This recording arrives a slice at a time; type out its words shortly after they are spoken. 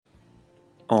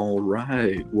All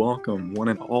right, welcome one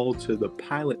and all to the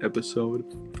pilot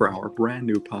episode for our brand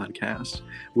new podcast,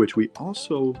 which we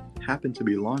also happen to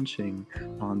be launching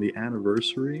on the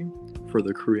anniversary for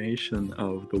the creation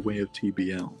of The Way of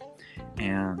TBL.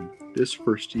 And this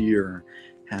first year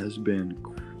has been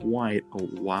quite a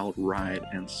wild ride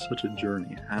and such a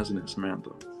journey, hasn't it,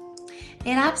 Samantha?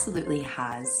 It absolutely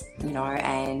has,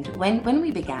 and when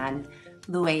we began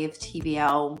The Way of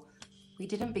TBL, we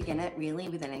didn't begin it really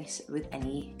with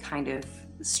any kind of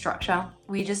structure.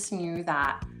 We just knew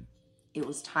that it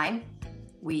was time.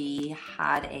 We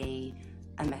had a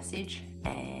message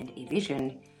and a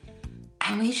vision,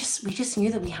 and we just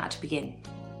knew that we had to begin.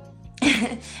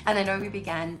 And I know we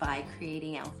began by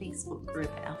creating our Facebook group,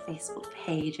 our Facebook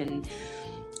page, and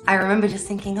I remember just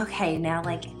thinking, okay, now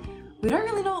we don't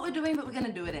really know what we're doing, but we're going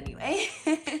to do it anyway.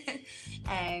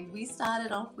 And we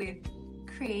started off with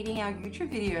creating our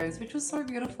YouTube videos, which was so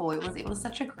beautiful. It was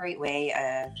such a great way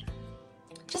of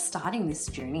just starting this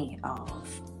journey of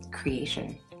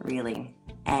creation, really.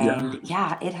 And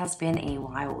yeah, it has been a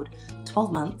wild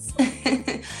 12 months.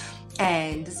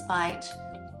 And despite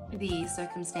the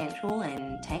circumstantial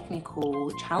and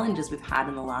technical challenges we've had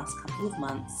in the last couple of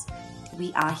months,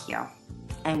 we are here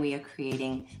and we are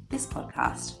creating this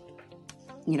podcast.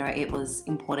 It was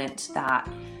important that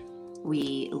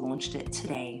we launched it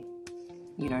today,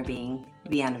 being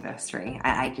the anniversary.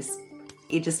 It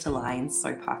just aligns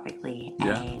so perfectly.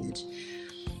 Yeah. And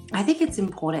I think it's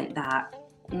important that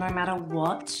no matter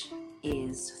what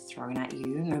is thrown at you,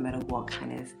 no matter what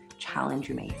kind of challenge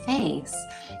you may face,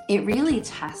 it really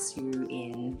tests you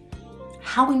in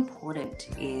how important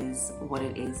is what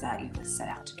it is that you set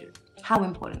out to do. How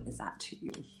important is that to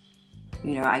you?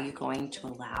 Are you going to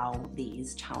allow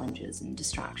these challenges and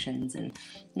distractions and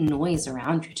noise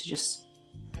around you to just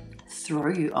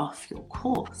throw you off your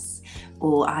course?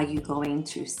 Or are you going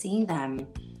to see them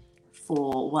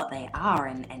for what they are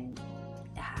and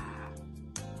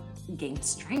gain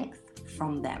strength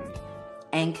from them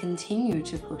and continue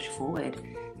to push forward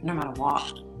no matter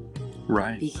what?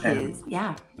 Right. Because,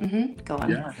 go on.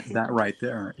 Yeah, that right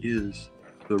there is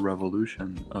the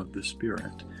revolution of the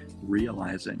spirit,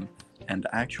 realizing and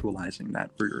actualizing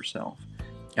that for yourself.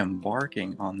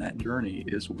 Embarking on that journey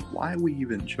is why we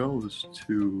even chose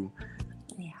to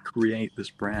create this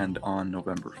brand on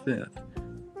November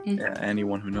 5th.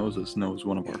 Anyone who knows us knows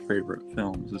one of our favorite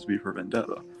films is V for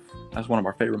Vendetta. That's one of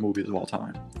our favorite movies of all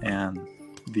time. And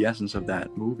the essence of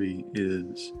that movie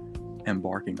is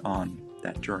embarking on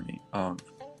that journey of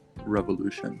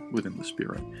revolution within the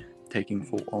spirit, taking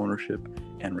full ownership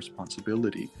and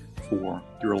responsibility for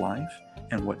your life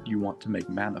and what you want to make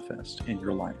manifest in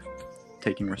your life,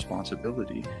 taking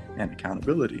responsibility and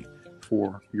accountability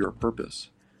for your purpose.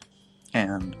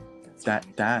 And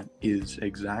that is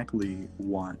exactly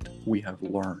what we have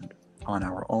learned on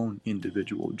our own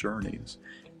individual journeys.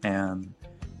 And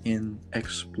in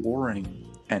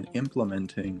exploring and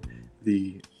implementing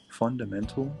the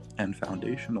fundamental and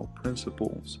foundational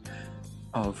principles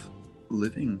of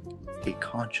living a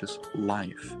conscious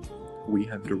life, we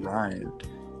have derived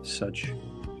such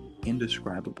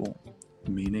indescribable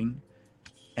meaning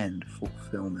and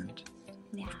fulfillment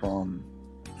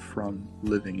from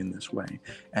living in this way.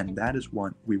 And that is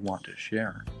what we want to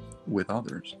share with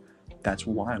others. That's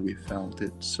why we felt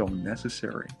it so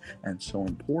necessary and so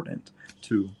important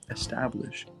to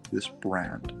establish this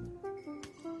brand.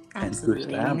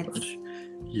 Absolutely. And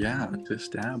to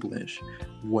establish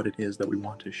what it is that we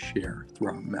want to share through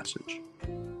our message.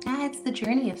 It's the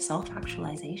journey of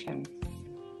self-actualization.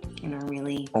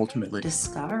 Really ultimately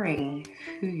discovering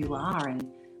who you are and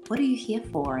what are you here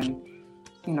for, and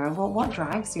what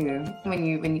drives you when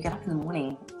you get up in the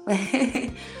morning.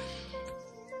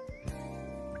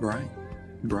 Right.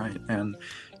 And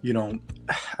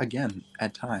again,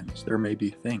 at times there may be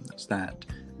things that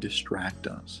distract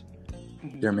us.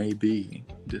 There may be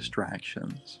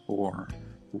distractions or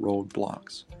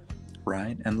roadblocks,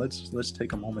 right? And let's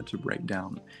take a moment to break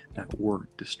down that word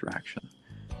distraction.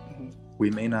 We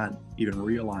may not even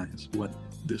realize what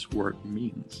this word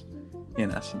means in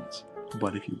essence,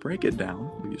 but if you break it down,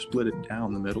 if you split it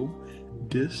down the middle,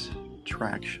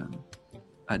 distraction.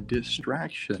 A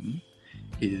distraction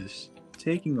is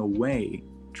taking away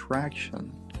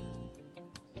traction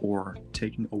or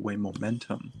taking away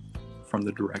momentum from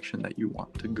the direction that you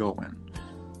want to go in.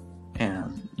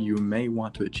 And you may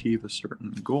want to achieve a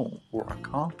certain goal or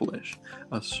accomplish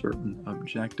a certain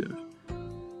objective.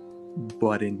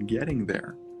 But in getting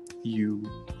there, you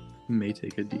may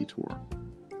take a detour.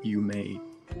 You may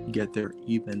get there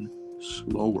even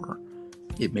slower.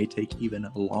 It may take even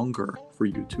longer for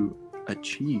you to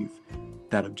achieve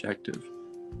that objective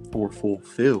or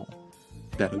fulfill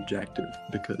that objective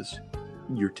because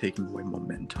you're taking away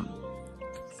momentum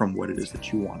from what it is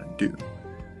that you want to do.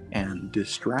 And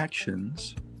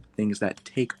distractions, things that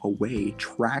take away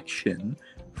traction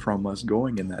from us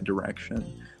going in that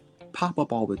direction, pop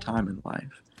up all the time in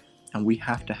life. And we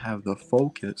have to have the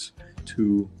focus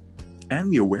to, and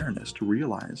the awareness to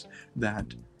realize that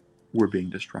we're being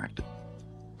distracted.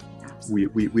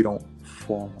 We don't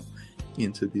fall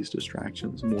into these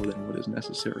distractions more than what is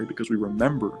necessary because we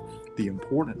remember the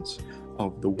importance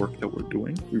of the work that we're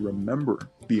doing. We remember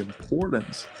the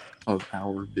importance of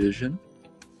our vision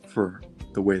for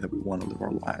the way that we want to live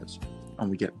our lives, and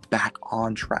we get back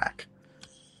on track.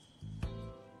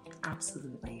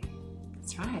 Absolutely.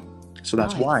 That's right. So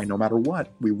that's why, no matter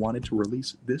what, we wanted to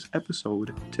release this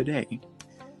episode today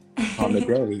on the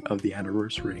day of the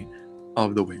anniversary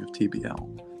of the Way of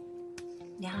TBL.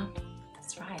 Yeah,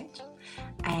 that's right.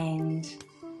 And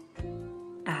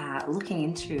looking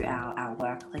into our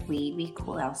work, like we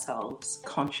call ourselves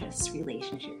conscious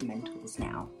relationship mentors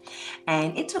now.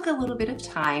 And it took a little bit of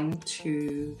time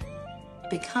to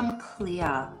become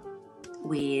clear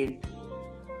with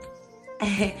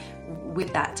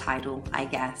that title, I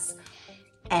guess.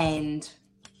 And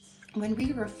when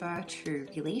we refer to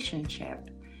relationship,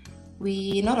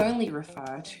 we not only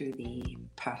refer to the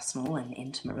personal and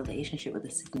intimate relationship with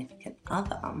a significant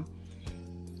other,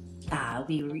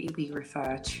 we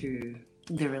refer to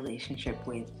the relationship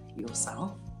with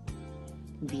yourself,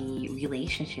 the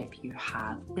relationship you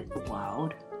have with the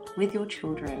world, with your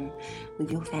children,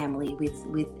 with your family,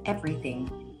 with everything,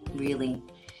 really.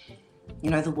 You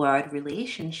know, the word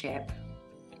relationship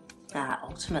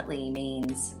ultimately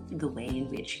means the way in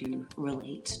which you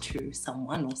relate to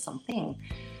someone or something,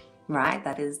 right?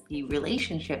 That is the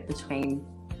relationship between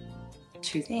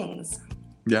two things.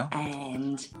 Yeah.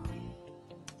 And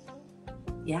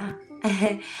yeah.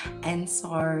 And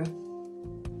so,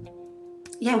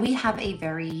 yeah, we have a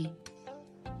very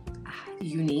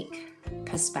unique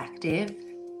perspective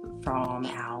from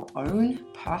our own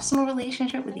personal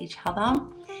relationship with each other.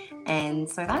 And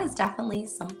so that is definitely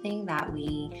something that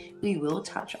we will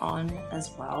touch on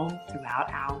as well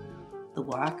throughout the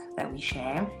work that we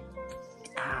share.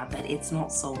 But it's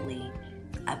not solely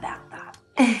about that.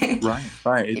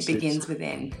 Right. It begins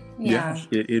within.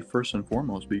 It first and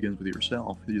foremost begins with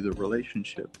yourself. The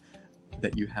relationship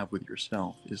that you have with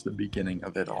yourself is the beginning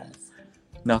of it all.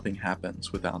 Nothing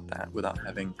happens without that, without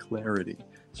having clarity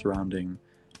surrounding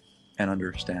an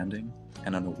understanding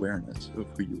and an awareness of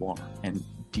who you are, and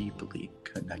deeply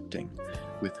connecting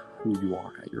with who you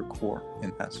are at your core,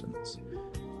 in essence.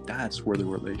 That's where the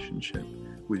relationship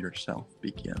with yourself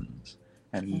begins.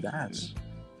 And that's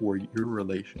where your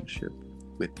relationship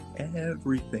with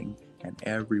everything and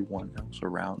everyone else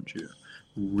around you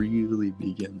really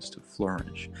begins to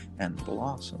flourish and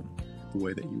blossom the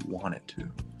way that you want it to.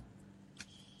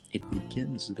 It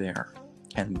begins there.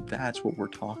 And that's what we're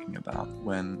talking about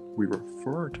when we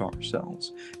refer to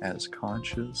ourselves as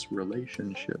conscious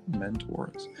relationship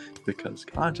mentors, because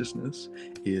consciousness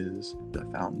is the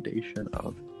foundation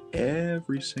of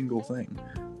every single thing,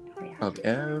 of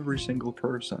every single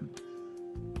person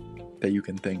that you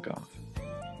can think of.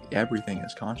 Everything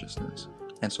is consciousness.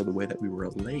 And so the way that we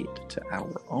relate to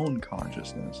our own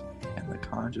consciousness and the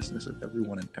consciousness of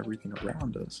everyone and everything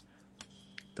around us,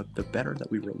 the better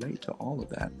that we relate to all of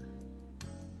that,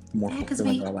 the more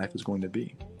fulfilling our life is going to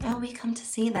be. Well, we come to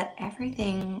see that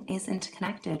everything is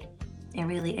interconnected. It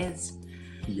really is.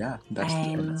 Yeah,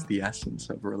 that's the essence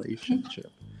of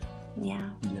relationship. Yeah.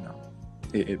 You know,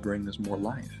 it brings more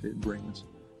life. It brings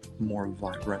more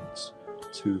vibrance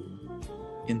to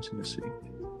intimacy,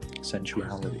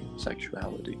 sensuality,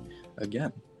 sexuality.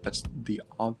 Again, that's the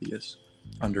obvious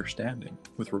understanding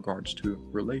with regards to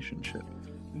relationship.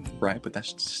 Right, but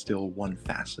that's still one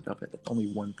facet of it. That's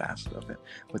only one facet of it.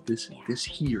 But this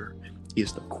here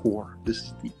is the core. This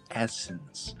is the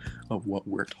essence of what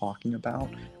we're talking about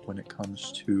when it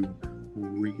comes to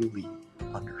really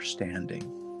understanding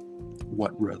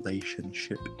what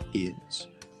relationship is,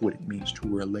 what it means to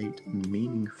relate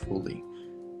meaningfully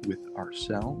with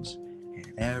ourselves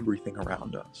and everything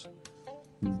around us.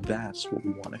 That's what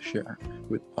we want to share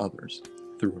with others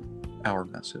through our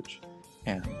message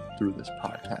and through this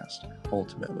podcast,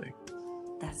 ultimately.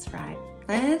 That's right.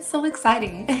 And it's so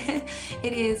exciting.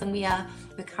 It is. And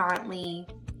we're currently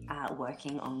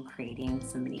working on creating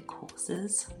some mini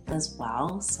courses as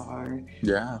well. So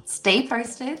stay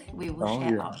posted. We will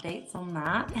share updates on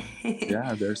that.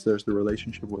 There's the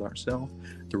relationship with ourselves,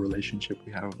 the relationship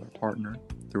we have with our partner,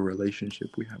 the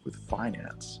relationship we have with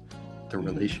finance, the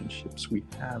relationships we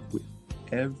have with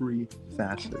every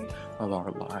facet of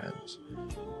our lives.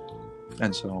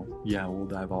 And so, yeah, we'll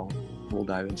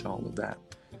dive into all of that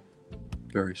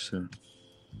very soon.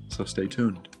 So stay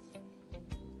tuned.